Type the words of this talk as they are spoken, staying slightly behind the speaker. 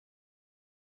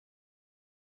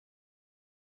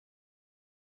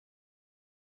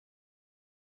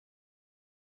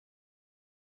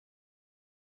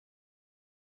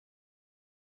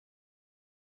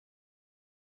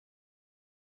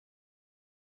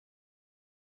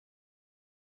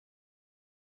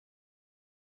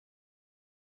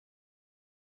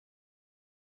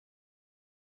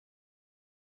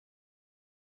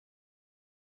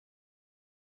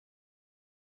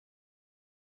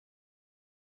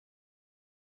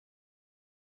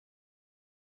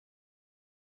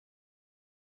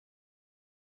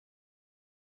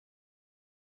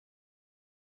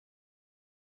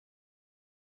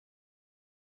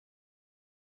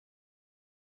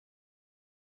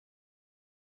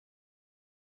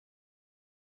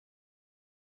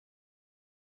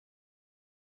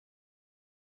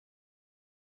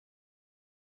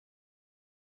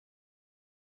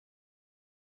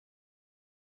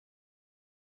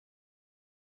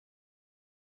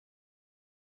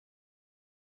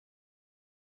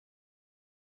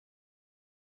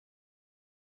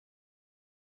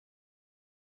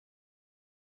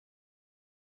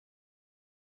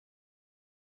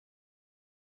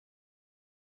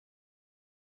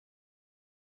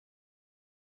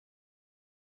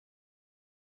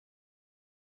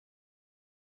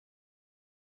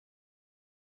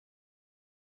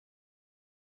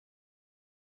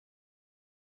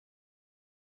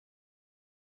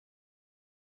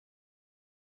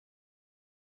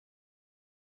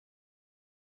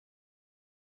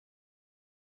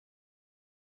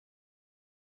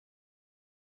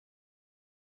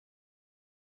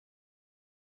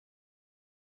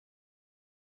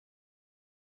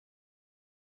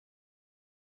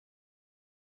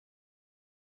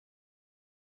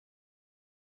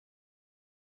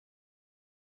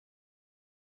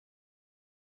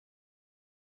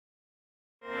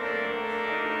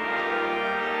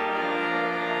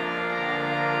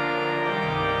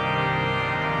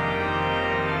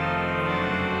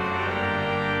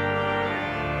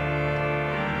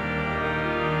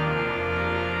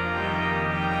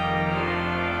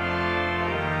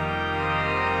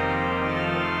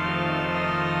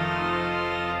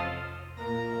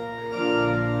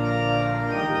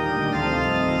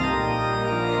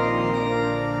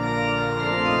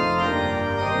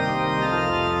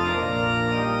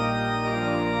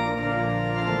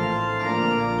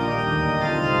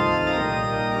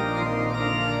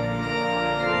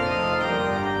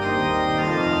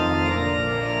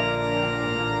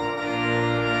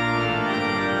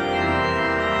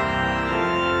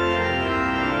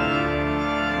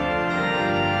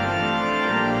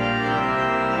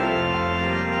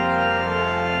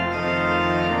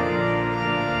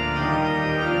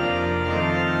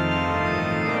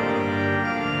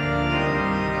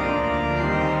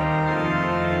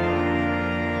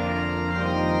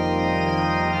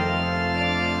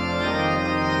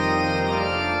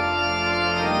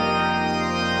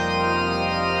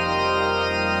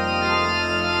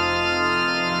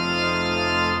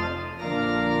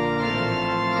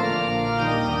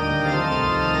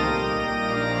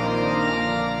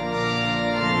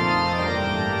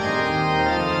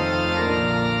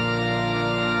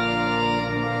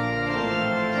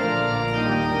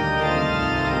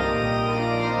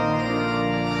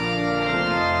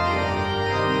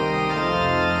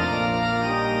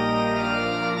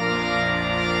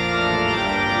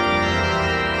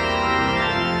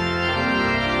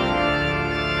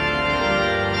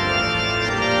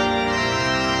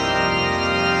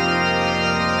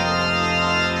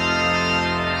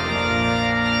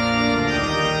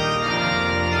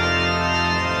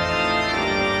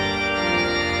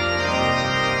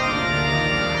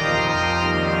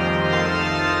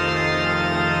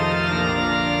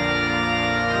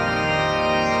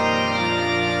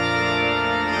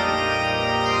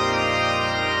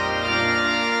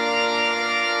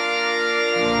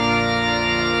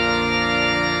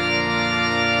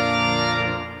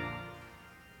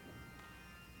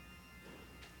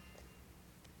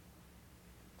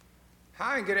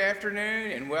Hi, good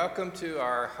afternoon, and welcome to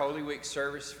our Holy Week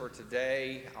service for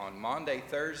today on Maundy,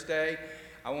 Thursday.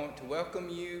 I want to welcome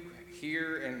you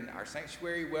here in our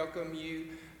sanctuary, welcome you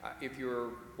if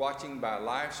you're watching by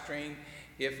live stream.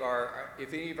 If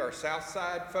any of our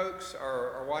Southside folks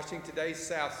are watching today's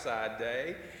Southside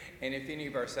Day, and if any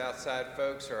of our Southside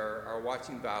folks are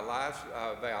watching by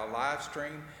live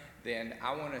stream, then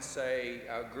I want to say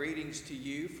greetings to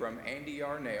you from Andy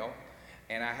Arnell.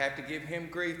 And I have to give him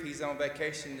grief. He's on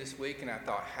vacation this week, and I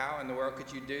thought, how in the world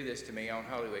could you do this to me on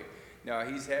Holy Week? No,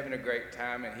 he's having a great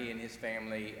time, and he and his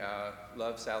family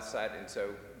love Southside. And so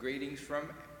greetings from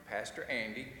Pastor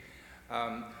Andy.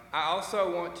 I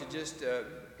also want to just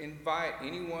invite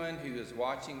anyone who is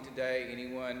watching today,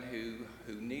 anyone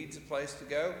who needs a place to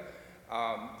go,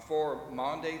 for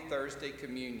Maundy, Thursday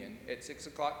communion. At 6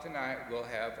 o'clock tonight, we'll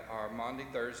have our Maundy,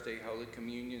 Thursday Holy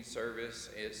Communion service.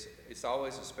 It's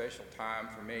always a special time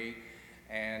for me,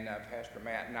 and Pastor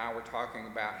Matt and I were talking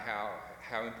about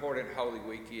how important Holy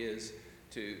Week is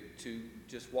to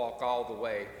just walk all the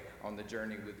way on the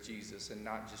journey with Jesus and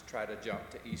not just try to jump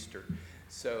to Easter.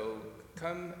 So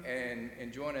come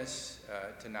and join us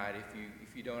tonight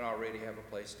if you don't already have a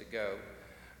place to go.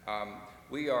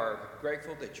 We are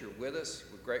grateful that you're with us.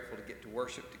 We're grateful to get to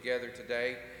worship together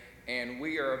today. And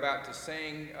we are about to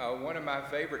sing one of my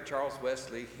favorite Charles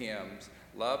Wesley hymns,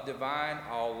 Love Divine,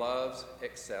 All Loves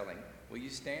Excelling. Will you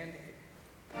stand?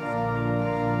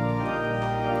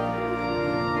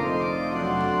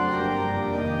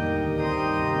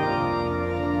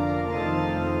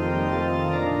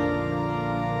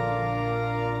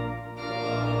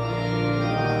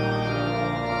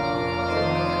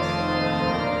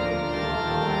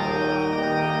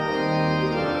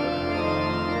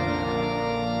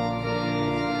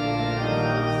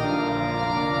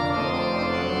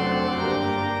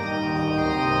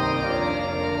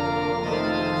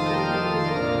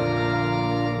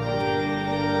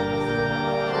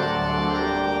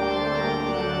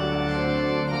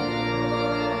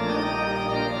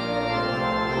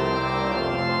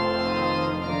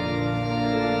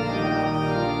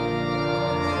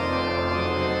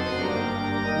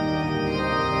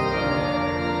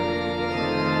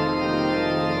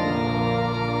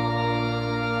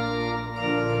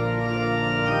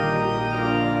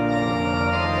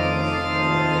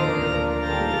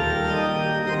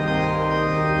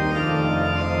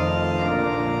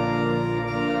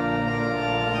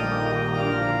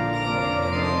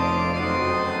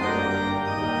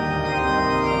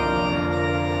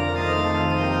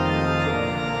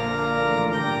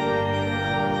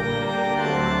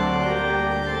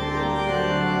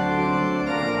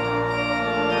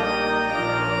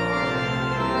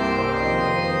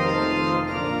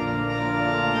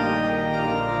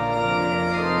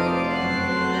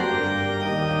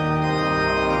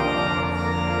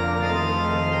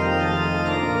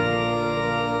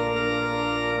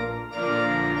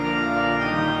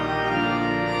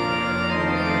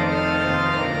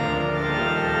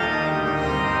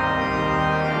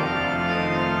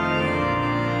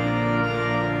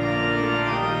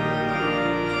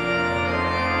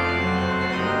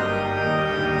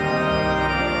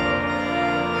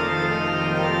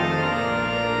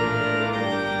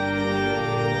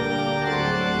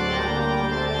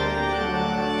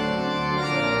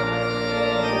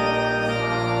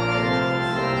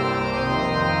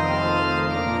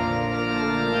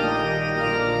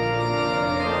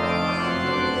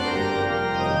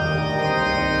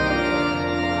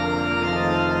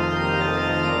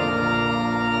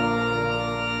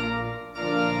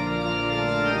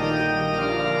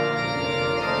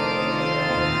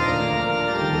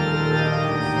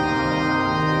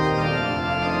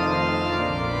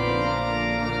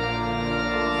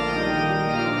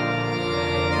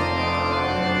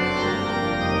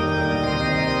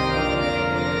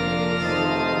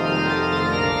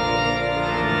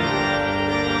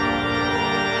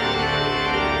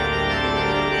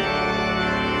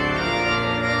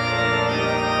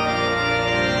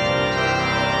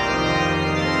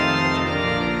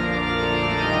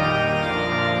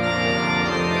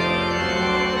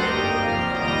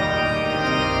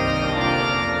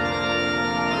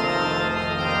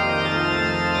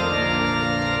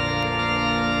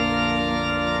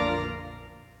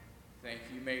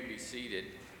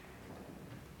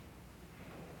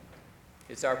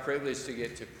 It's our privilege to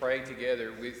get to pray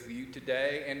together with you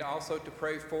today and also to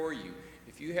pray for you.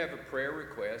 If you have a prayer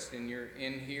request and you're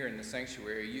in here in the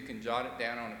sanctuary, you can jot it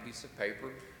down on a piece of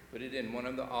paper, put it in one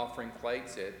of the offering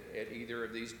plates at either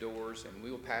of these doors, and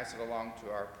we'll pass it along to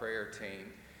our prayer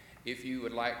team. If you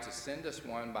would like to send us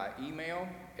one by email,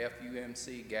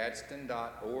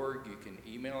 fumcgadsden.org, you can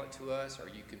email it to us, or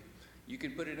you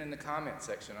can put it in the comment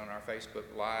section on our Facebook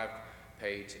Live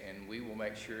page, and we will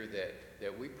make sure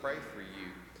that we pray for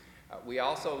you. We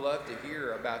also love to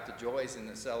hear about the joys and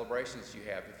the celebrations you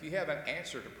have. If you have an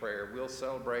answer to prayer, we'll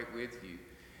celebrate with you.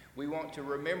 We want to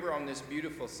remember on this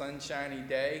beautiful sunshiny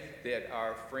day that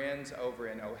our friends over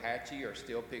in Ohatchee are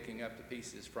still picking up the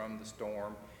pieces from the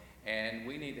storm, and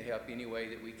we need to help any way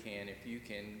that we can. If you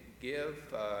can give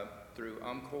through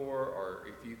UMCOR, or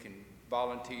if you can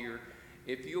volunteer,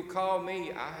 if you'll call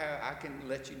me, I can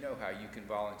let you know how you can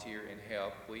volunteer and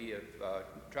help. We have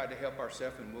tried to help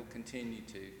ourselves, and we'll continue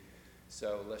to.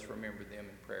 So let's remember them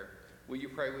in prayer. Will you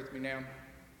pray with me now?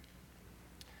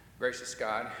 Gracious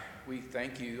God, we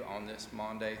thank you on this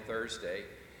Maundy, Thursday,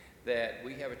 that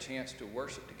we have a chance to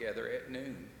worship together at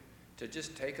noon, to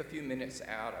just take a few minutes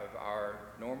out of our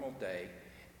normal day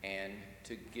and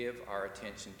to give our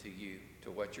attention to you,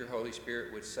 to what your Holy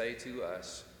Spirit would say to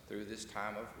us through this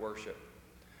time of worship.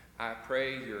 I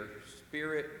pray your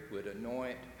Spirit would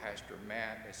anoint Pastor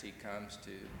Matt as he comes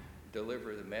to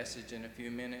deliver the message in a few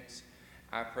minutes.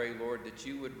 I pray, Lord, that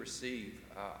you would receive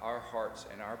our hearts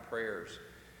and our prayers.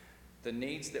 The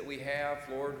needs that we have,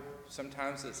 Lord,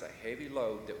 sometimes it's a heavy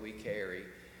load that we carry,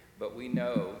 but we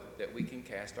know that we can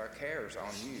cast our cares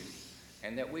on you,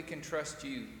 and that we can trust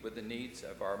you with the needs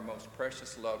of our most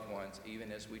precious loved ones, even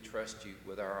as we trust you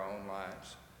with our own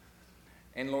lives.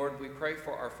 And Lord, we pray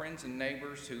for our friends and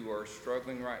neighbors who are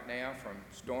struggling right now from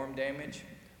storm damage.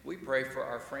 We pray for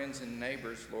our friends and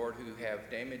neighbors, Lord, who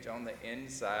have damage on the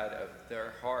inside of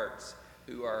their hearts,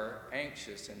 who are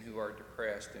anxious and who are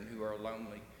depressed and who are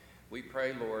lonely. We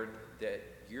pray, Lord, that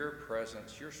your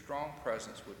presence, your strong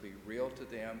presence, would be real to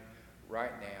them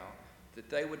right now, that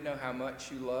they would know how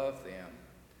much you love them.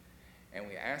 And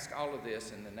we ask all of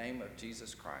this in the name of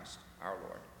Jesus Christ, our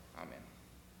Lord. Amen.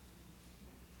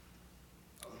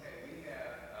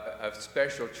 A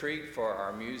special treat for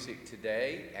our music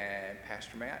today, and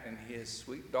Pastor Matt and his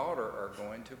sweet daughter are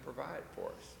going to provide it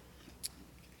for us.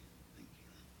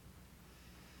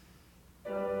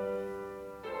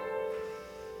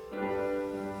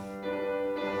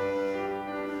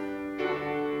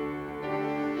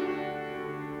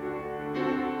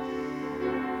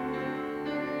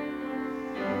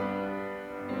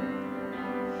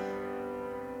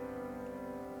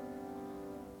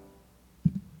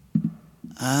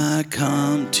 I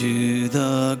come to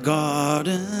the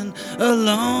garden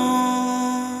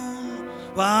alone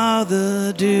while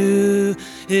the dew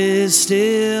is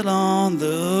still on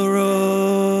the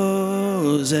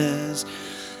roses,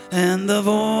 and the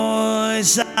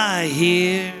voice I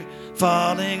hear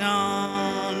falling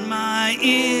on my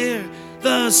ear,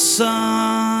 the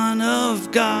Son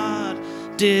of God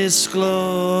discloses.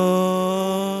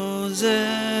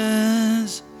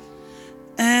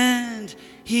 And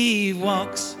he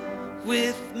walks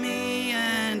with me,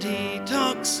 and he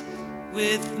talks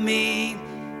with me,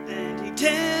 and he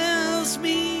tells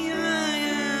me I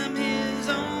am his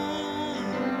own.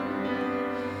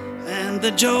 And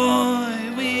the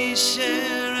joy we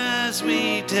share as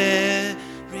we tarry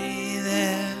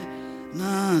there,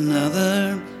 none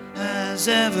other has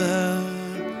ever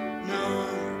known.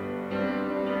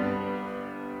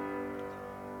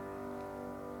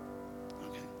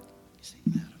 Okay, you sing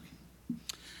that.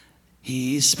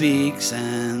 He speaks,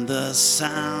 and the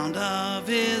sound of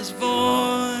his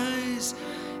voice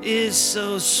is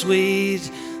so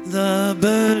sweet. The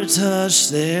birds hush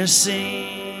their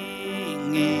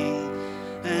singing,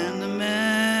 and the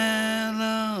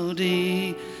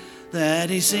melody that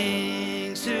he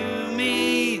sings to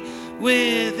me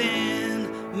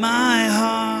within my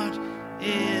heart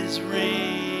is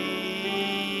ringing.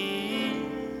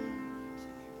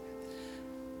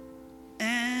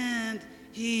 And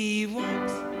he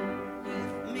walks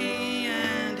with me,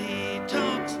 and he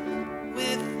talks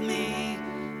with me,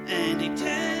 and he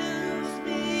tells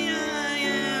me I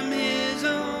am his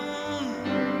own.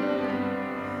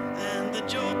 And the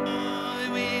joy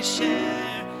we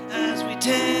share as we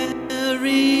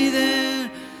tarry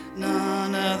there,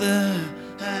 none other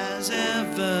has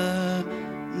ever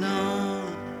known.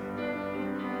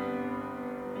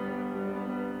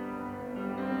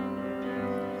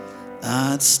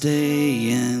 I'd stay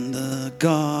in the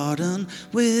garden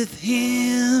with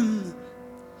him,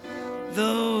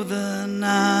 though the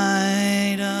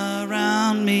night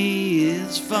around me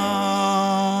is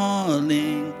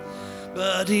falling.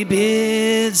 But he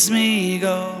bids me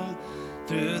go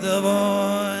through the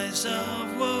voice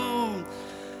of woe.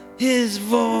 His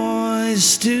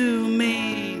voice to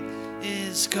me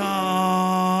is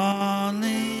calling.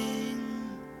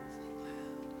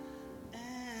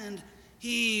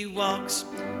 walks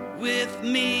with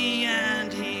me,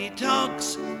 and he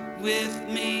talks with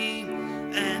me,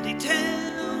 and he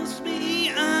tells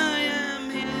me I am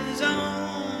his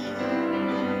own.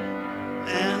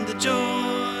 And the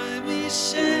joy we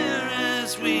share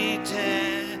as we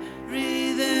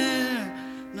tarry there,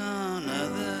 none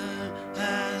other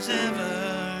has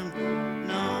ever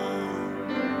known.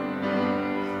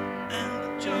 And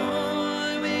the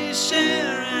joy we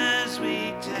share as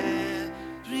we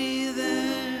tarry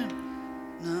there,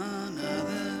 none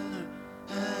other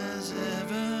has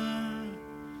ever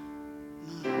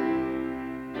known.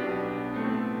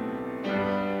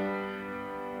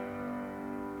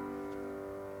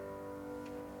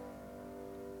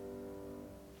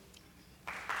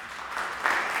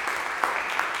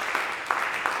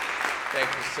 Thank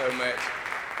you so much.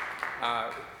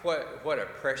 What a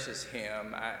precious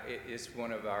hymn. It's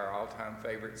one of our all-time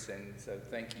favorites, and so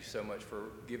thank you so much for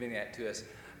giving that to us.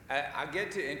 I get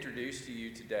to introduce to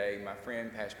you today my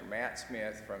friend Pastor Matt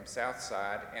Smith from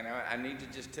Southside, and I need to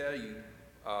just tell you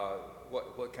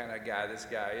what kind of guy this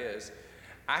guy is.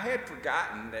 I had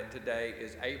forgotten that today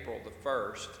is April the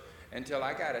 1st until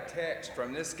I got a text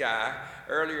from this guy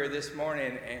earlier this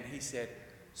morning, and he said,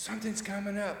 "Something's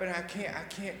coming up, and I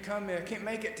can't come in. I can't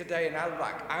make it today." And I was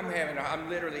like, I'm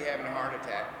literally having a heart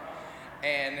attack.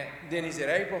 And then he said,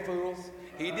 "April Fools."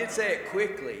 He did say it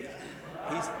quickly.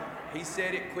 He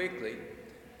said it quickly.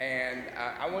 And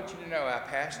I want you to know I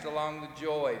passed along the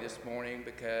joy this morning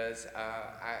because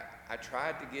I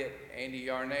tried to get Andy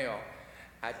Yarnell.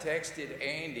 I texted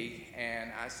Andy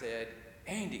and I said,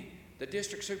 "Andy, the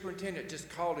district superintendent just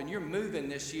called and you're moving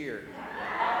this year."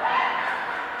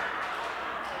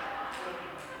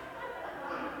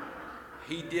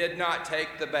 He did not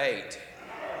take the bait.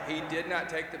 He did not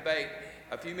take the bait.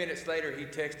 A few minutes later, he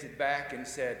texted back and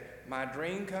said, "My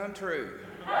dream come true."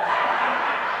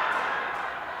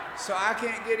 So I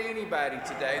can't get anybody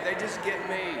today. They just get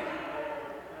me.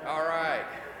 All right.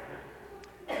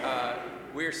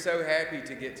 We're so happy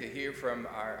to get to hear from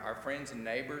our friends and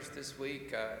neighbors this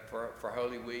week for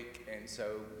Holy Week. And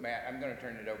so, Matt, I'm going to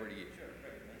turn it over to you.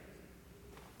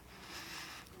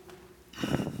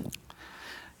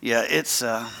 Yeah,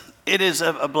 it is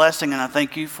a blessing, and I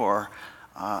thank you for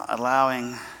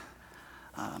allowing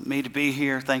me to be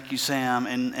here. Thank you, Sam.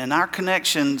 And our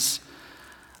connections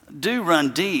do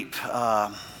run deep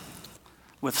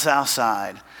with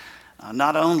Southside.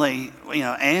 Not only,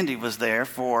 Andy was there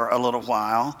for a little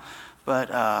while,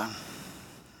 but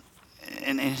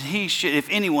and he should, if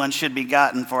anyone should be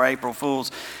gotten for April Fools,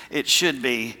 it should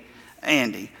be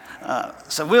Andy.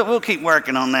 So we'll keep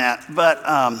working on that. But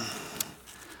I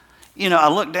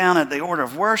look down at the order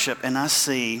of worship and I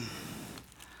see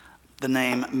the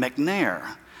name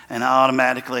McNair. And I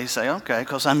automatically say, okay,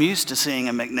 because I'm used to seeing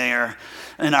a McNair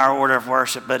in our order of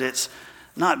worship, but it's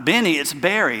not Benny, it's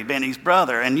Barry, Benny's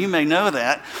brother. And you may know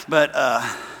that, but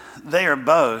they are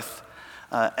both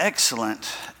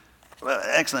excellent. Well,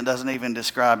 excellent doesn't even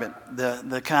describe it,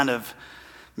 the kind of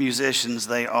musicians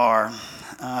they are.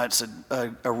 It's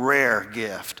a rare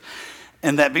gift.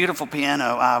 And that beautiful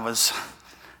piano, I was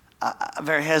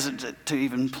very hesitant to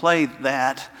even play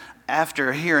that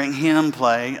after hearing him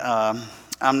play.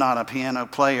 I'm not a piano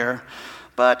player,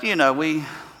 but we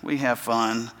have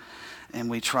fun and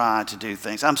we try to do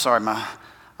things. I'm sorry,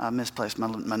 I misplaced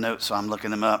my notes, so I'm looking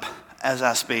them up as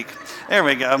I speak. There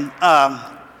we go.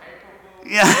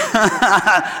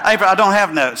 Yeah, April, I don't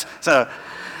have notes, so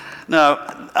no.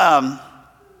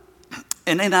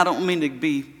 And then I don't mean to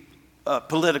be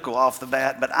political off the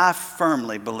bat, but I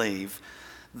firmly believe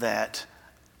that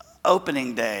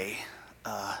opening day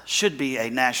should be a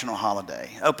national holiday.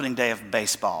 Opening day of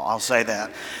baseball, I'll say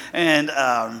that. And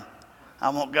I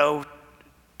won't go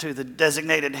to the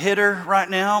designated hitter right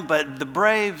now, but the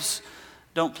Braves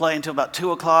don't play until about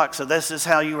 2 o'clock, so this is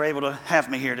how you were able to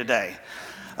have me here today.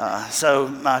 So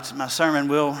my sermon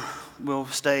will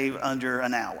stay under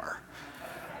an hour.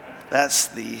 That's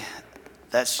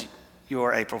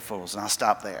your April Fools, and I'll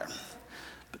stop there.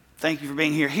 But thank you for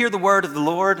being here. Hear the word of the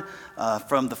Lord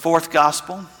from the fourth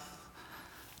gospel,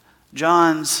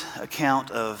 John's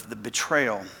account of the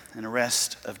betrayal and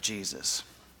arrest of Jesus.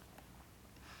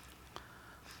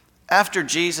 After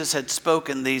Jesus had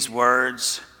spoken these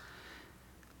words,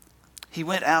 he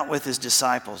went out with his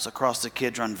disciples across the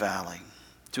Kidron Valley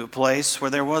to a place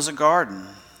where there was a garden,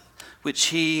 which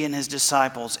he and his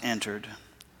disciples entered.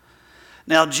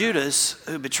 Now Judas,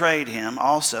 who betrayed him,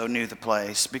 also knew the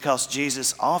place, because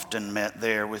Jesus often met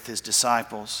there with his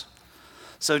disciples.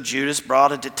 So Judas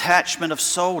brought a detachment of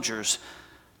soldiers,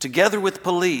 together with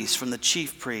police from the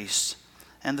chief priests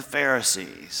and the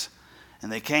Pharisees,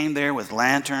 And they came there with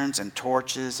lanterns and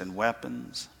torches and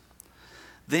weapons.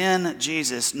 Then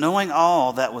Jesus, knowing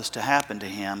all that was to happen to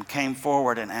him, came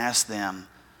forward and asked them,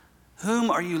 "Whom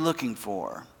are you looking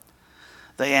for?"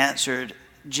 They answered,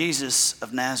 "Jesus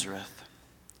of Nazareth."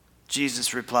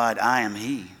 Jesus replied, "I am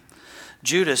he."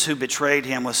 Judas, who betrayed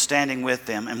him, was standing with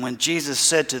them, and when Jesus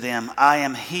said to them, "I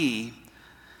am he,"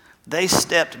 they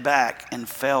stepped back and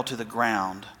fell to the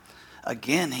ground.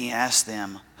 Again he asked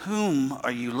them, "Whom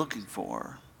are you looking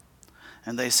for?"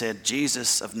 And they said,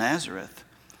 "Jesus of Nazareth."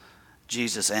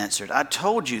 Jesus answered, "I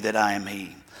told you that I am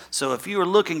he. So if you are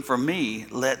looking for me,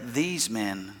 let these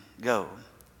men go."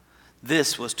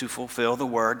 This was to fulfill the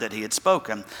word that he had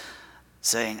spoken,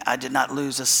 saying, "I did not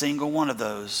lose a single one of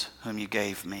those whom you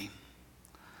gave me."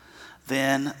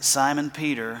 Then Simon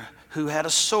Peter, who had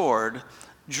a sword,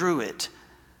 drew it,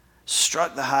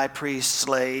 struck the high priest's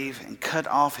slave, and cut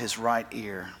off his right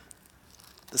ear.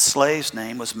 The slave's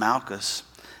name was Malchus.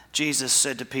 Jesus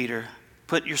said to Peter,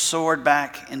 "Put your sword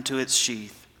back into its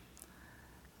sheath.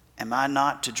 Am I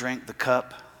not to drink the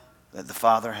cup that the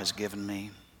Father has given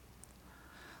me?"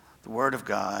 The word of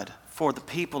God for the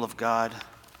people of God.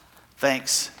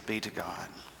 Thanks be to God.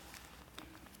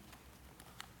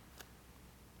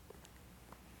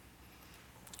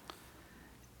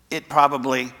 It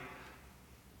probably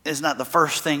is not the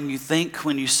first thing you think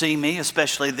when you see me,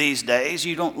 especially these days.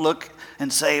 You don't look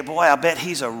and say, "Boy, I bet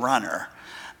he's a runner."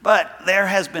 But there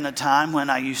has been a time when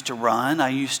I used to run. I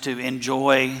used to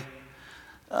enjoy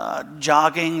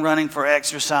jogging, running for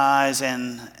exercise,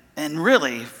 and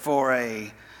really for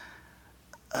a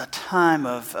time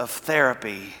of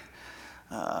therapy,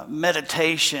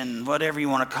 meditation, whatever you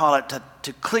want to call it,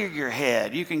 to clear your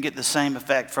head. You can get the same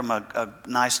effect from a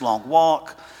nice long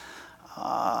walk,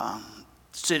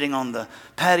 sitting on the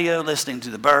patio, listening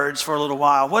to the birds for a little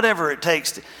while, whatever it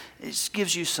takes, it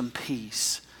gives you some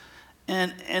peace.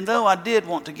 And though I did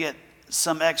want to get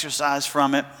some exercise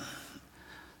from it,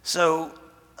 so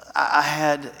I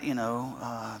had,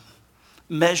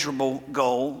 measurable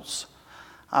goals.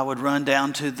 I would run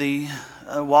down to the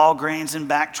Walgreens and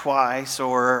back twice,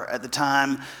 or at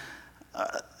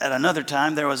another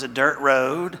time, there was a dirt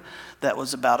road that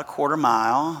was about a quarter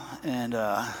mile, and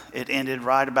it ended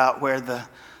right about where the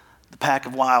pack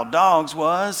of wild dogs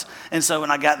was. And so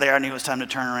when I got there, I knew it was time to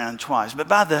turn around twice. But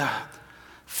by the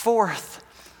fourth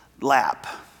lap,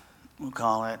 we'll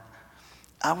call it,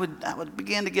 I would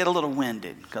begin to get a little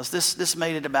winded, because this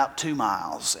made it about 2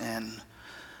 miles. And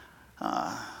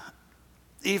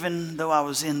even though I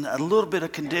was in a little bit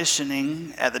of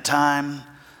conditioning at the time,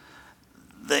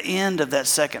 the end of that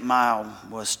second mile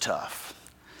was tough.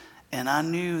 And I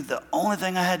knew the only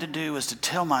thing I had to do was to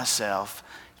tell myself,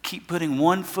 keep putting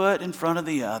one foot in front of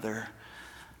the other.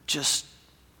 Just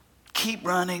keep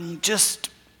running. Just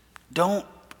don't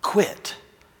quit.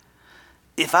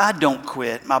 If I don't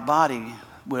quit, my body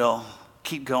will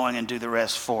keep going and do the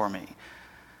rest for me.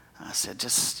 I said,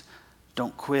 just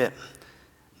don't quit.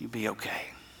 You'll be okay.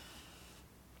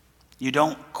 You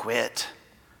don't quit.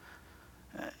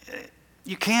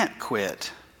 You can't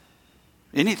quit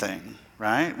anything,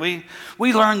 right? We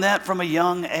learned that from a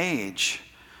young age.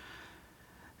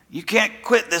 You can't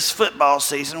quit this football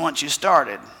season once you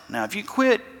started. Now, if you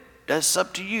quit, that's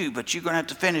up to you, but you're going to have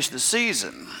to finish the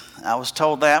season. I was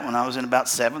told that when I was in about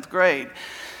 7th grade.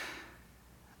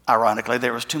 Ironically,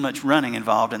 there was too much running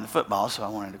involved in the football, so I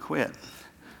wanted to quit.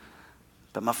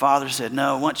 But my father said,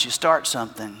 no, once you start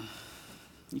something,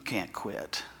 you can't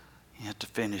quit. You have to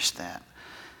finish that.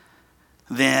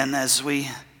 Then as we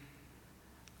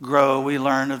grow, we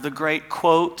learn of the great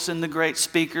quotes and the great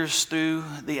speakers through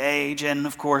the age. And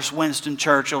of course, Winston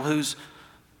Churchill, who's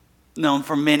known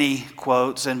for many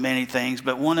quotes and many things,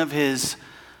 but one of his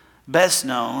best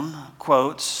known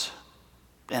quotes,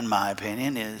 in my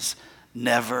opinion, is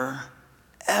never,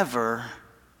 ever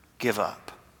give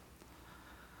up.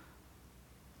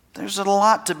 There's a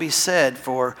lot to be said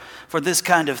for this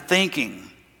kind of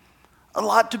thinking, a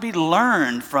lot to be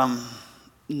learned from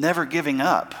never giving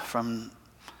up, from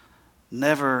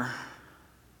never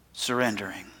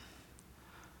surrendering.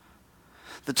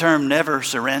 The term never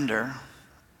surrender,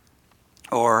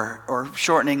 or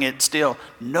shortening it still,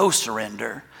 no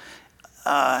surrender,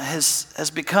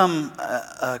 has become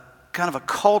a kind of a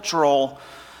cultural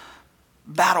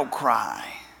battle cry.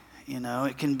 You know,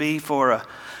 it can be for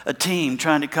a team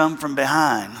trying to come from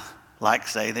behind, like,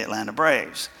 say, the Atlanta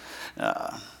Braves.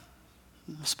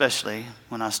 Especially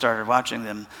when I started watching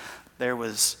them, there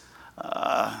was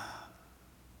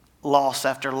loss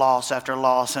after loss after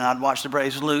loss, and I'd watch the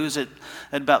Braves lose at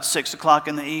about 6 o'clock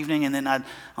in the evening, and then on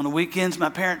the weekends, my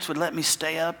parents would let me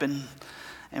stay up and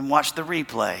watch the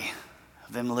replay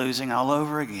them losing all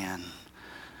over again.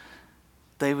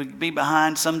 They would be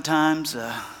behind sometimes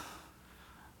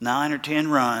 9 or 10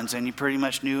 runs, and you pretty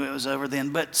much knew it was over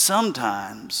then. But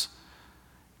sometimes,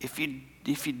 if you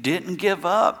didn't give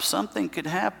up, something could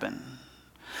happen.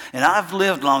 And I've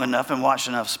lived long enough and watched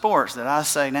enough sports that I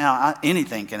say now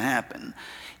anything can happen.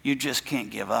 You just can't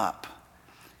give up.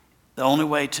 The only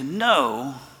way to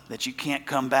know that you can't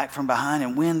come back from behind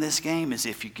and win this game is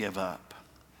if you give up.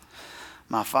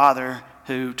 My father,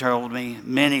 who told me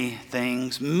many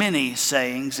things, many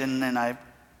sayings, and I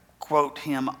quote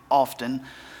him often,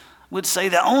 would say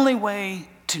the only way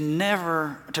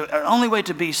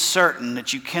to be certain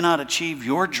that you cannot achieve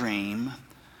your dream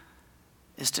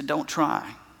is to don't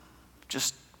try.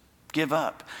 Just give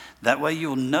up. That way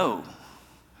you'll know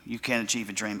you can't achieve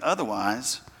a dream.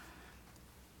 Otherwise,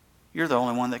 you're the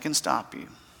only one that can stop you.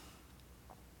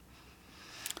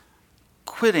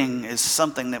 Quitting is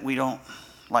something that we don't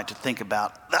like to think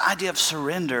about. The idea of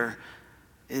surrender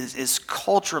is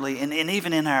culturally, and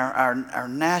even in our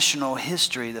national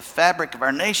history, the fabric of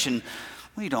our nation,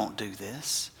 we don't do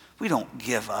this. We don't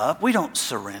give up. We don't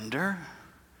surrender.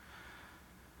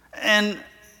 And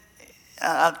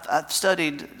I've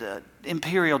studied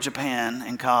Imperial Japan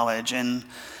in college, and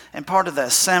part of the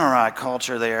samurai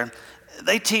culture there,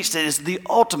 they teach that it's the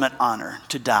ultimate honor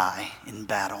to die in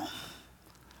battle,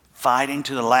 fighting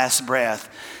to the last breath.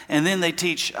 And then they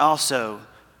teach also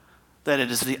that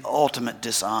it is the ultimate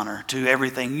dishonor to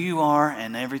everything you are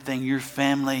and everything your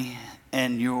family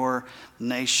and your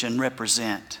nation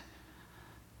represent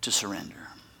to surrender.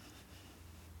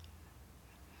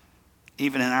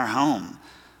 Even in our home,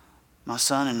 my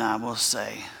son and I will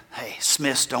say, hey,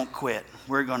 Smiths don't quit.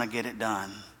 We're going to get it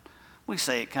done. We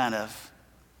say it kind of,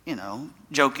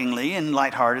 jokingly and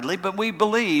lightheartedly, but we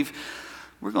believe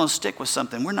we're going to stick with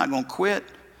something. We're not going to quit.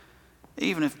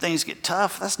 Even if things get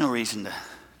tough, that's no reason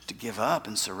to give up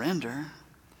and surrender.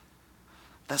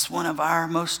 That's one of our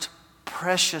most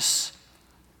precious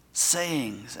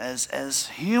sayings as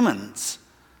humans.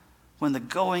 When the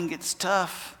going gets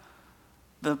tough,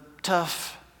 the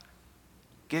tough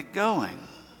get going.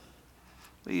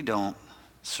 We don't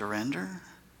surrender.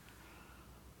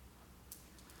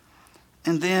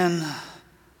 And then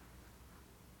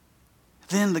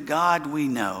the God we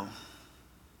know,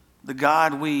 the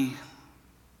God we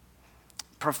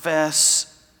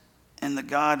profess, and the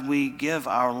God we give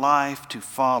our life to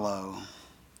follow,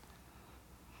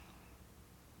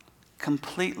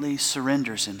 completely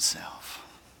surrenders himself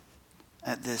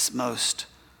at this most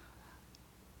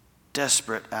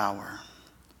desperate hour.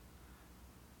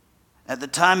 At the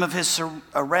time of his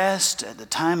arrest, at the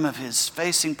time of his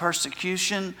facing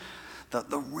persecution,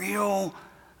 the real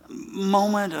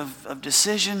moment of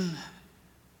decision,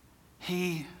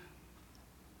 he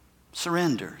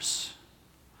surrenders.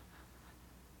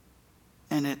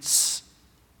 And it's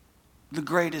the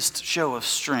greatest show of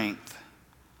strength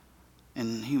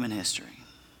in human history.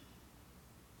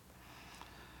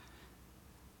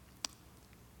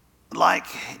 Like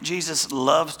Jesus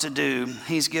loves to do,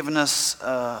 he's given us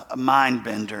a mind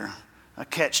bender, a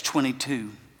catch-22.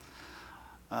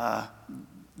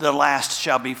 The last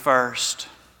shall be first.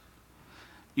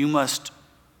 You must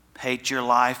hate your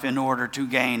life in order to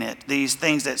gain it. These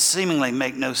things that seemingly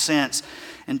make no sense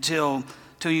until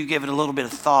you give it a little bit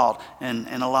of thought and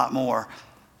a lot more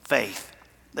faith.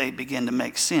 They begin to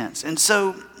make sense. And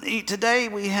so today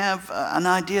we have an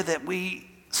idea that we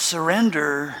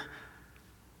surrender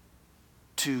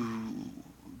to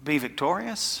be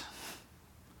victorious.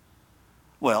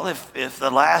 Well, if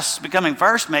the last becoming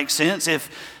first makes sense, if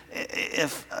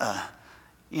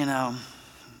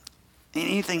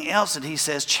anything else that he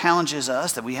says challenges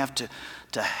us, that we have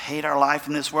to hate our life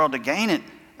in this world to gain it,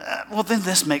 well, then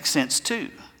this makes sense too.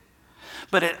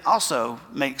 But it also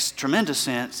makes tremendous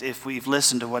sense if we've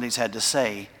listened to what he's had to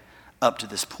say up to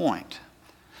this point.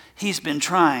 He's been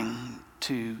trying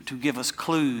to give us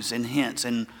clues and hints,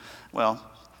 and, well,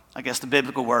 I guess the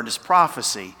biblical word is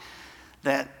prophecy,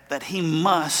 that he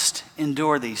must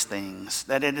endure these things,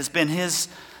 that it has been his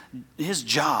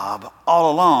job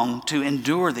all along to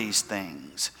endure these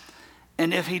things.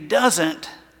 And if he doesn't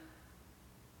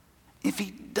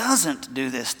do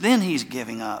this, then he's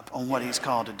giving up on what he's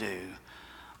called to do.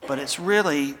 But it's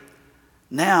really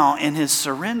now in his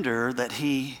surrender that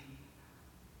he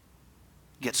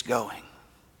gets going.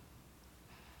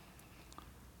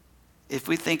 If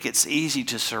we think it's easy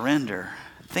to surrender,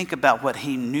 think about what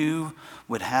he knew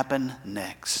would happen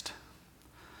next.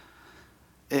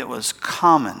 It was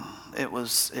common. It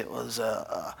was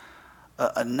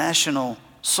a national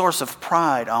source of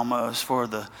pride almost for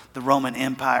the Roman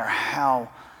Empire, how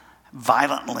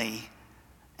violently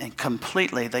and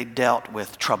completely they dealt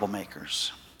with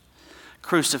troublemakers.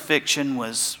 Crucifixion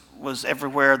was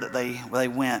everywhere that they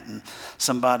went, and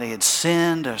somebody had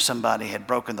sinned or somebody had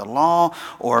broken the law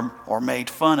or made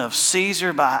fun of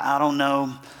Caesar by, I don't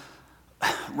know,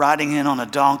 riding in on a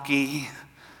donkey,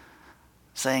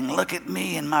 saying, "Look at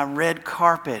me and my red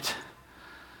carpet."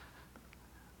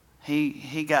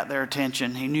 He got their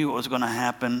attention. He knew what was going to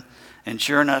happen, and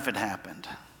sure enough, it happened.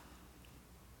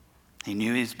 He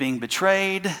knew he was being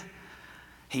betrayed.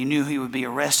 He knew he would be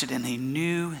arrested, and he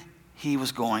knew he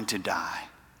was going to die.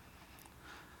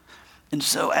 And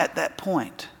so at that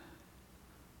point,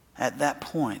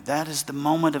 that is the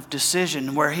moment of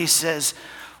decision where he says,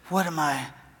 "What am I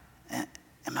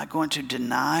going to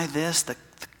deny this, the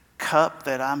cup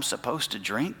that I'm supposed to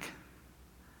drink?"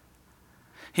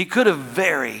 He could have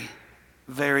very,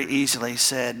 very easily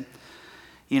said,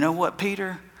 "You know what,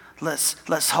 Peter?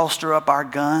 Let's holster up our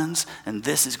guns, and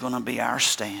this is going to be our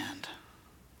stand."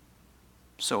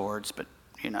 Swords, but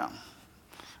you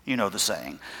know the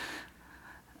saying.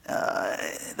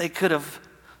 They could have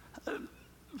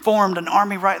formed an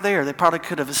army right there. They probably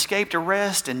could have escaped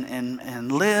arrest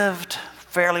and lived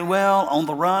fairly well on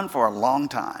the run for a long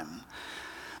time.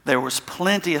 There was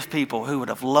plenty of people who would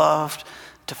have loved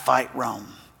to fight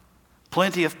Rome.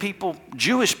 Plenty of people,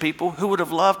 Jewish people, who would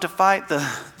have loved to fight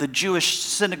the Jewish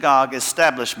synagogue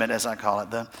establishment, as I call it,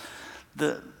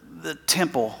 the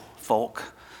temple folk,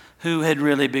 who had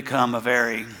really become a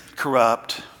very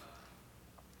corrupt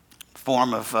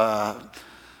form of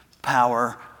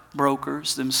power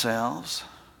brokers themselves.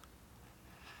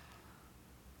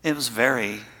 It was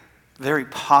very, very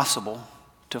possible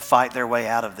to fight their way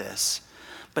out of this.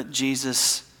 But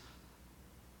Jesus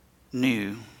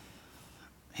knew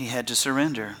he had to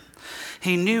surrender.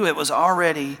 He knew it was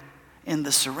already in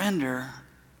the surrender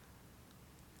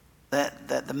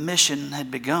that the mission had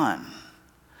begun.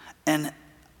 And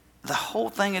the whole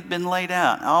thing had been laid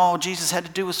out. All Jesus had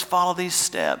to do was follow these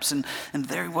steps, and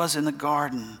there he was in the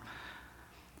garden.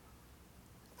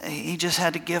 He just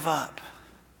had to give up.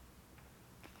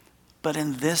 But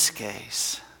in this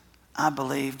case, I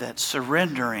believe that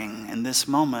surrendering in this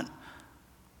moment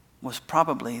was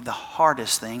probably the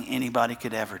hardest thing anybody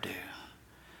could ever do.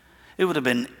 It would have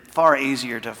been far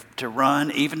easier to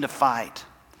run, even to fight.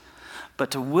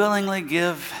 But to willingly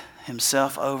give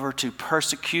himself over to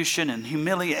persecution and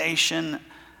humiliation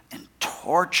and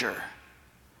torture,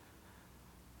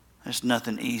 there's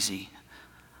nothing easy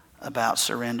about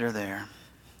surrender there.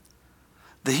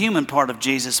 The human part of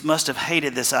Jesus must have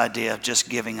hated this idea of just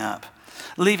giving up,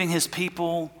 leaving his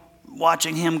people,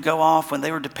 watching him go off when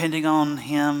they were depending on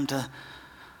him to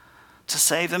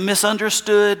save them.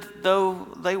 Misunderstood though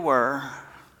they were,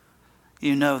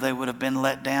 they would have been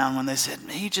let down when they said,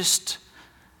 he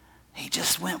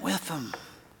just went with them.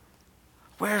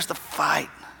 Where's the fight?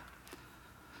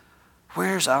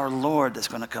 Where's our Lord that's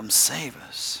going to come save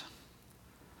us?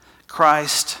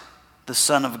 Christ, the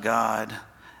Son of God,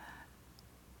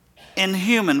 in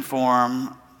human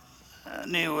form,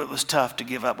 knew it was tough to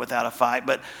give up without a fight,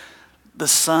 but the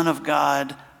Son of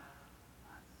God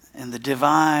in the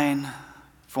divine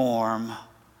form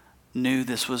knew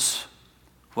this was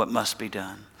what must be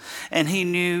done. And he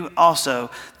knew also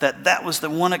that was the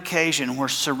one occasion where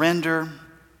surrender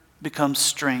becomes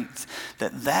strength,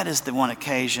 that is the one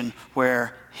occasion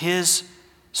where his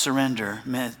surrender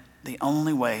meant the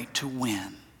only way to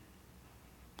win.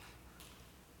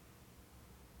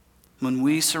 When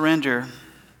we surrender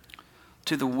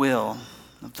to the will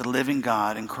of the living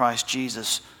God in Christ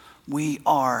Jesus, we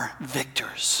are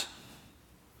victors.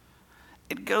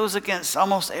 It goes against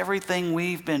almost everything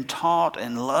we've been taught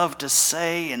and love to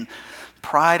say and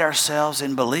pride ourselves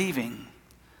in believing.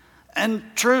 And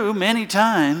true, many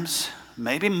times,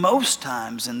 maybe most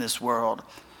times in this world,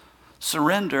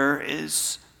 surrender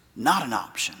is not an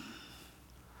option.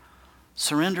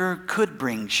 Surrender could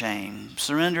bring shame.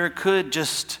 Surrender could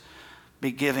just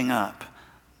be giving up.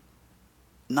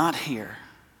 Not here.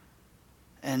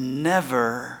 And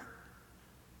never,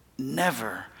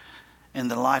 never in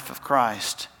the life of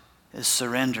Christ is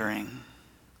surrendering,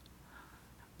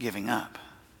 giving up.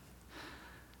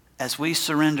 As we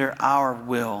surrender our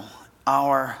will,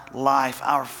 our life,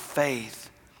 our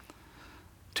faith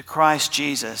to Christ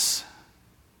Jesus,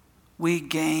 we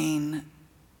gain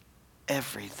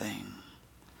everything.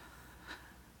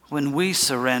 When we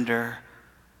surrender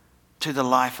to the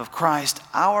life of Christ,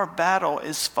 our battle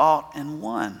is fought and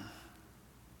won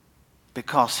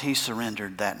because he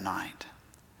surrendered that night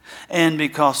and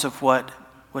because of what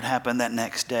would happen that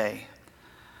next day.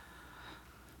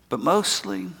 But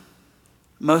mostly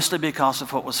because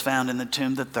of what was found in the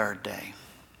tomb the third day.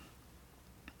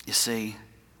 You see,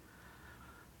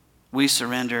 We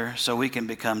surrender so we can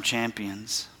become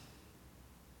champions.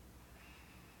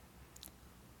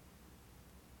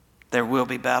 There will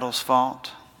be battles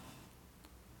fought.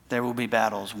 There will be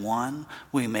battles won.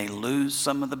 We may lose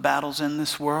some of the battles in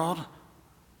this world.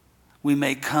 We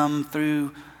may come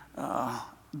through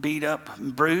beat up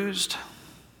and bruised.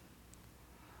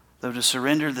 Though to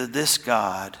surrender to this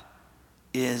God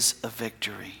is a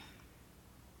victory.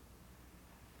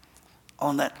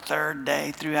 On that third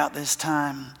day throughout this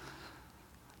time,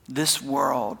 this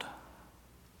world,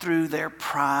 through their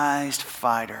prized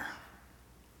fighter,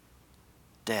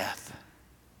 death,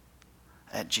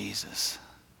 at Jesus,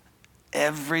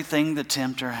 everything the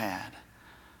tempter had,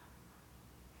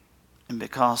 and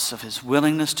because of his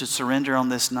willingness to surrender on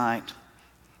this night,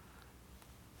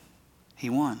 he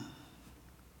won.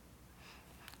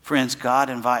 Friends, God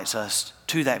invites us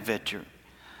to that victory,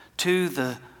 to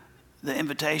the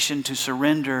invitation to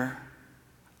surrender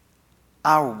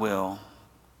our will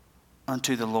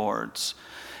unto the Lord's.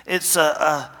 It's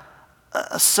a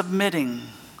submitting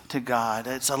to God.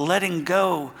 It's a letting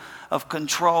go of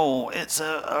control. It's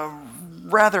a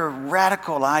rather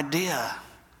radical idea.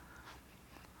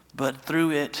 But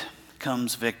through it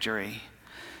comes victory.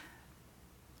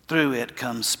 Through it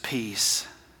comes peace.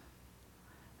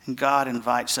 And God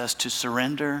invites us to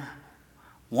surrender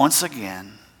once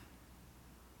again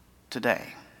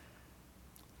today.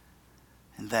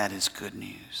 And that is good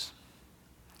news.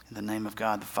 In the name of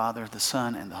God, the Father, the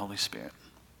Son, and the Holy Spirit.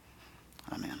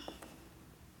 Amen.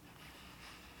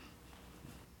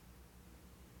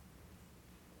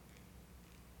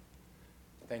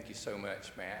 Thank you so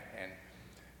much, Matt. And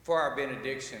for our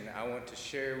benediction, I want to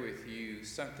share with you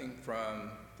something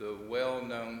from the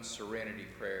well-known Serenity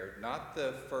Prayer. Not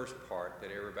the first part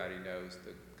that everybody knows,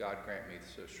 the God grant me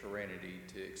the serenity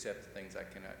to accept the things I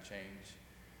cannot change,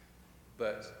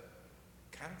 but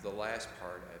kind of the last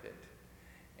part of it.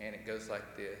 And it goes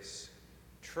like this: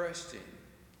 trusting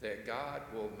that God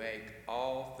will make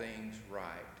all things right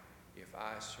if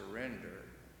I surrender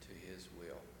to his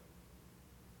will.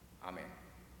 Amen.